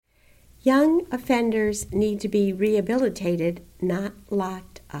Young offenders need to be rehabilitated, not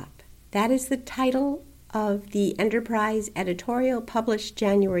locked up. That is the title of the Enterprise editorial published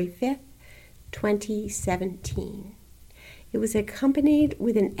January 5th, 2017. It was accompanied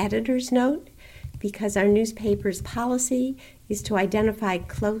with an editor's note because our newspaper's policy is to identify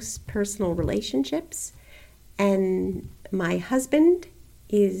close personal relationships, and my husband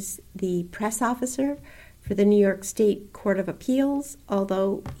is the press officer for the New York State Court of Appeals,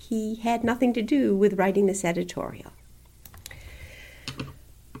 although he had nothing to do with writing this editorial.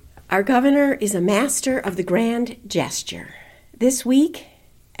 Our governor is a master of the grand gesture. This week,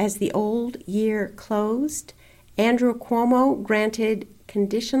 as the old year closed, Andrew Cuomo granted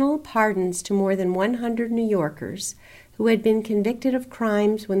conditional pardons to more than 100 New Yorkers who had been convicted of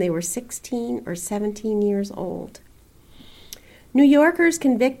crimes when they were 16 or 17 years old. New Yorkers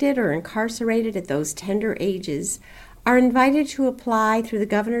convicted or incarcerated at those tender ages are invited to apply through the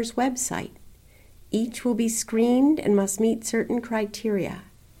governor's website. Each will be screened and must meet certain criteria.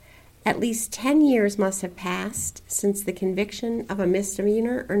 At least 10 years must have passed since the conviction of a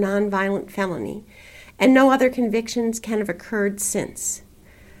misdemeanor or nonviolent felony, and no other convictions can have occurred since.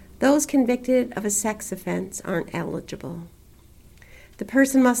 Those convicted of a sex offense aren't eligible. The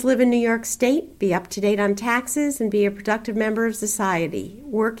person must live in New York State, be up to date on taxes, and be a productive member of society,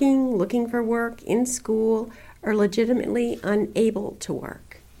 working, looking for work, in school, or legitimately unable to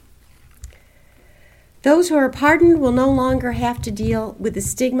work. Those who are pardoned will no longer have to deal with the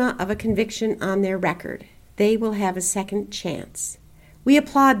stigma of a conviction on their record. They will have a second chance. We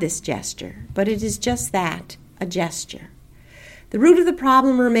applaud this gesture, but it is just that, a gesture. The root of the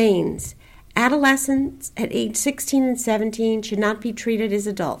problem remains. Adolescents at age 16 and 17 should not be treated as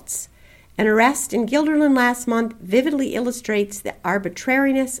adults. An arrest in Guilderland last month vividly illustrates the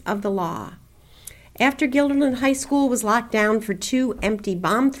arbitrariness of the law. After Guilderland High School was locked down for 2 empty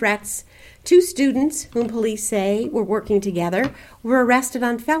bomb threats, 2 students, whom police say were working together, were arrested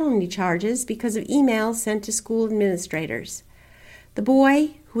on felony charges because of emails sent to school administrators. The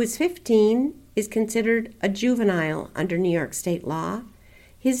boy, who is 15, is considered a juvenile under New York state law.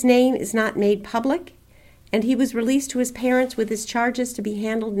 His name is not made public, and he was released to his parents with his charges to be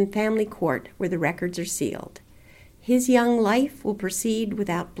handled in family court, where the records are sealed. His young life will proceed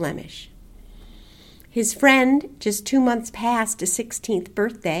without blemish. His friend, just 2 months past his 16th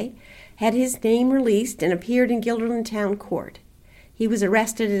birthday, had his name released and appeared in Guilderland Town Court. He was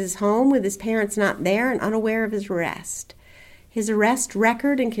arrested at his home with his parents not there and unaware of his arrest. His arrest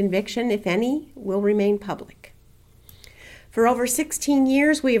record and conviction, if any, will remain public. For over 16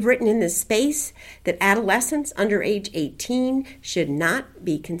 years, we have written in this space that adolescents under age 18 should not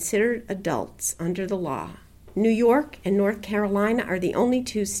be considered adults under the law. New York and North Carolina are the only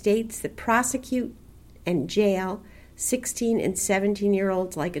 2 states that prosecute and jail 16 and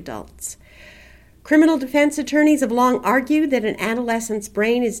 17-year-olds like adults. Criminal defense attorneys have long argued that an adolescent's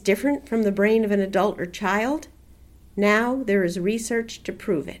brain is different from the brain of an adult or child. Now there is research to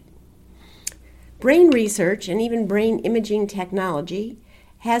prove it. Brain research and even brain imaging technology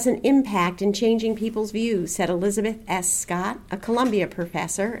has an impact in changing people's views, said Elizabeth S. Scott, a Columbia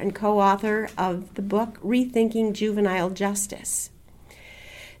professor and co-author of the book Rethinking Juvenile Justice.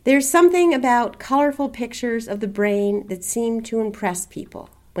 There's something about colorful pictures of the brain that seem to impress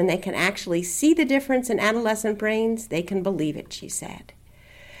people. When they can actually see the difference in adolescent brains, they can believe it, she said.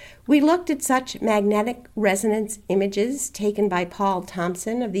 We looked at such magnetic resonance images taken by Paul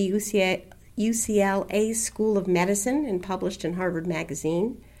Thompson of the UCLA School of Medicine and published in Harvard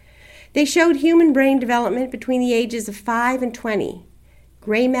Magazine. They showed human brain development between the ages of 5 and 20.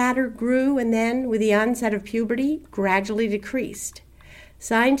 Gray matter grew and then, with the onset of puberty, gradually decreased.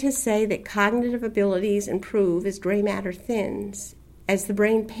 Scientists say that cognitive abilities improve as gray matter thins, as the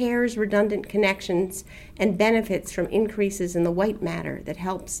brain pairs redundant connections and benefits from increases in the white matter that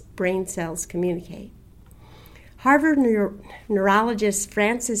helps brain cells communicate. Harvard neurologists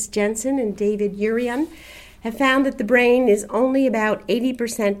Francis Jensen and David Urian have found that the brain is only about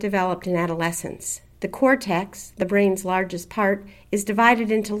 80% developed in adolescence. The cortex, the brain's largest part, is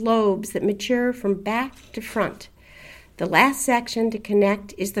divided into lobes that mature from back to front. The last section to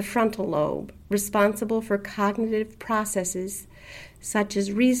connect is the frontal lobe, responsible for cognitive processes such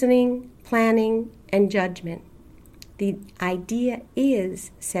as reasoning, planning, and judgment. The idea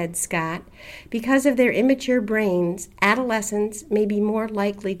is, said Scott, because of their immature brains, adolescents may be more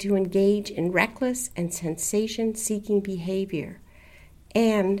likely to engage in reckless and sensation-seeking behavior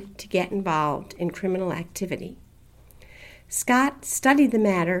and to get involved in criminal activity. Scott studied the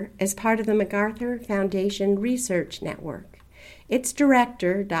matter as part of the MacArthur Foundation Research Network. Its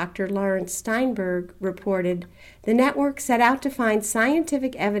director, Dr. Lawrence Steinberg, reported, "The network set out to find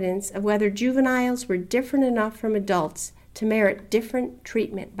scientific evidence of whether juveniles were different enough from adults to merit different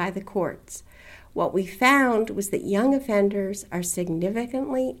treatment by the courts. What we found was that young offenders are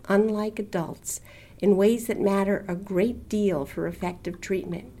significantly unlike adults in ways that matter a great deal for effective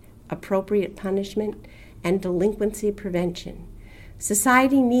treatment, appropriate punishment, and delinquency prevention.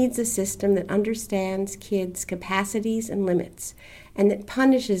 Society needs a system that understands kids' capacities and limits, and that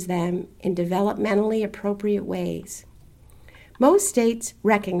punishes them in developmentally appropriate ways." Most states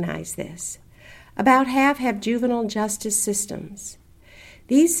recognize this. About half have juvenile justice systems.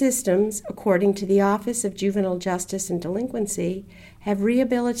 These systems, according to the Office of Juvenile Justice and Delinquency, have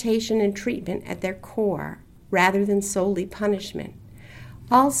rehabilitation and treatment at their core, rather than solely punishment.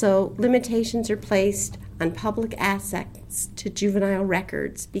 Also, limitations are placed on public access to juvenile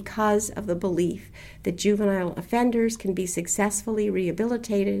records because of the belief that juvenile offenders can be successfully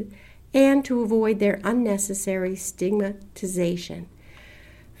rehabilitated and to avoid their unnecessary stigmatization.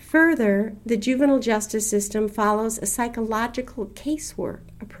 Further, the juvenile justice system follows a psychological casework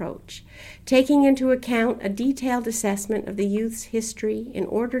approach, taking into account a detailed assessment of the youth's history in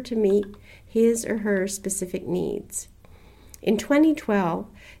order to meet his or her specific needs. In 2012,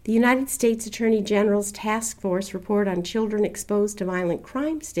 the United States Attorney General's Task Force report on children exposed to violent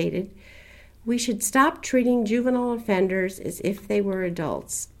crime stated, "We should stop treating juvenile offenders as if they were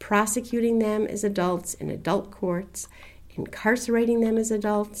adults, prosecuting them as adults in adult courts, incarcerating them as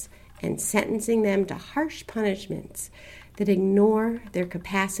adults, and sentencing them to harsh punishments that ignore their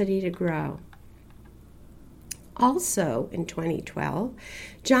capacity to grow." Also in 2012,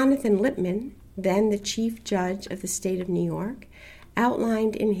 Jonathan Lippman, then the Chief Judge of the State of New York,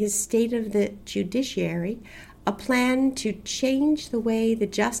 outlined in his State of the Judiciary a plan to change the way the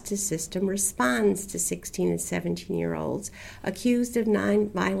justice system responds to 16 and 17-year-olds accused of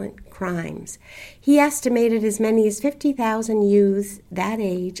nonviolent crimes. He estimated as many as 50,000 youths that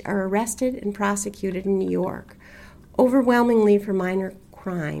age are arrested and prosecuted in New York, overwhelmingly for minor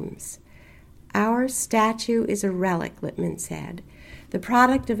crimes. "Our statute is a relic," Lippman said, "the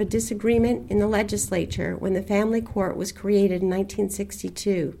product of a disagreement in the legislature when the family court was created in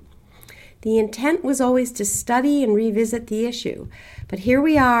 1962. The intent was always to study and revisit the issue, but here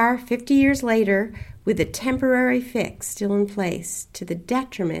we are, 50 years later, with a temporary fix still in place to the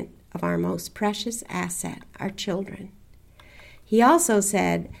detriment of our most precious asset, our children." He also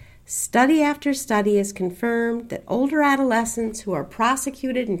said, "Study after study has confirmed that older adolescents who are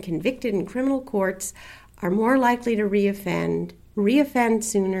prosecuted and convicted in criminal courts are more likely to reoffend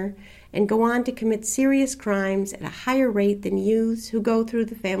sooner, and go on to commit serious crimes at a higher rate than youths who go through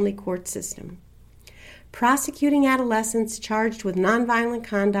the family court system. Prosecuting adolescents charged with nonviolent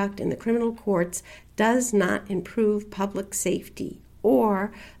conduct in the criminal courts does not improve public safety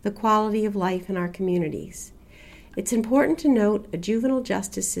or the quality of life in our communities. It's important to note a juvenile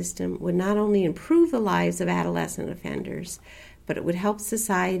justice system would not only improve the lives of adolescent offenders, but it would help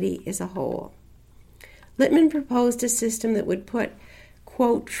society as a whole." Lippman proposed a system that would put,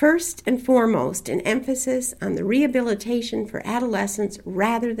 quote, "first and foremost an emphasis on the rehabilitation for adolescents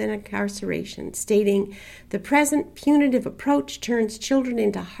rather than incarceration," stating, "The present punitive approach turns children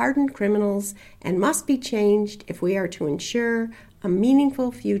into hardened criminals and must be changed if we are to ensure a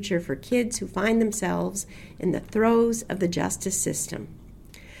meaningful future for kids who find themselves in the throes of the justice system."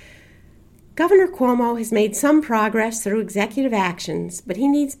 Governor Cuomo has made some progress through executive actions, but he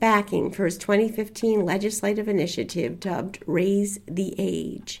needs backing for his 2015 legislative initiative dubbed Raise the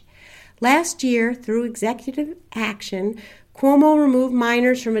Age. Last year, through executive action, Cuomo removed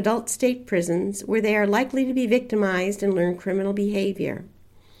minors from adult state prisons where they are likely to be victimized and learn criminal behavior.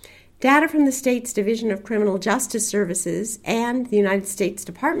 Data from the state's Division of Criminal Justice Services and the United States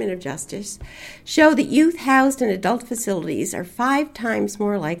Department of Justice show that youth housed in adult facilities are 5 times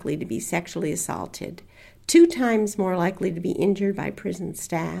more likely to be sexually assaulted, 2 times more likely to be injured by prison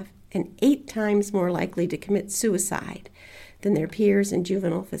staff, and 8 times more likely to commit suicide than their peers in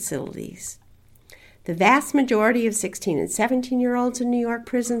juvenile facilities. The vast majority of 16 and 17-year-olds in New York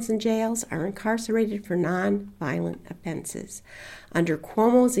prisons and jails are incarcerated for non-violent offenses. Under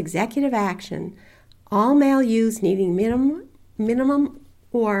Cuomo's executive action, all male youths needing minimum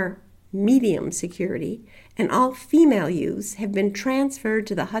or medium security and all female youths have been transferred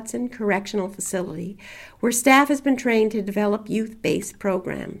to the Hudson Correctional Facility, where staff has been trained to develop youth-based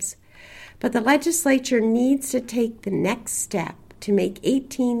programs. But the legislature needs to take the next step to make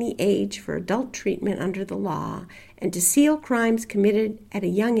 18 the age for adult treatment under the law and to seal crimes committed at a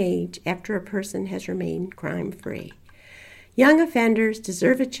young age after a person has remained crime-free. Young offenders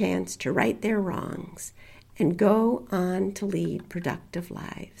deserve a chance to right their wrongs, and go on to lead productive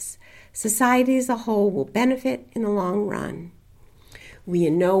lives. Society as a whole will benefit in the long run. We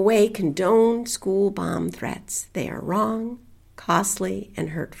in no way condone school bomb threats. They are wrong, costly, and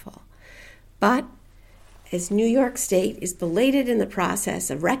hurtful. But as New York State is belated in the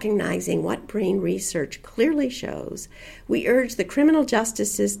process of recognizing what brain research clearly shows, we urge the criminal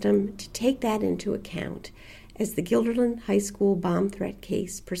justice system to take that into account as the Guilderland High School bomb threat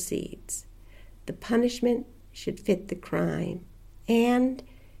case proceeds. The punishment should fit the crime, and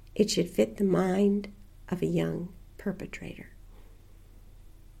it should fit the mind of a young perpetrator.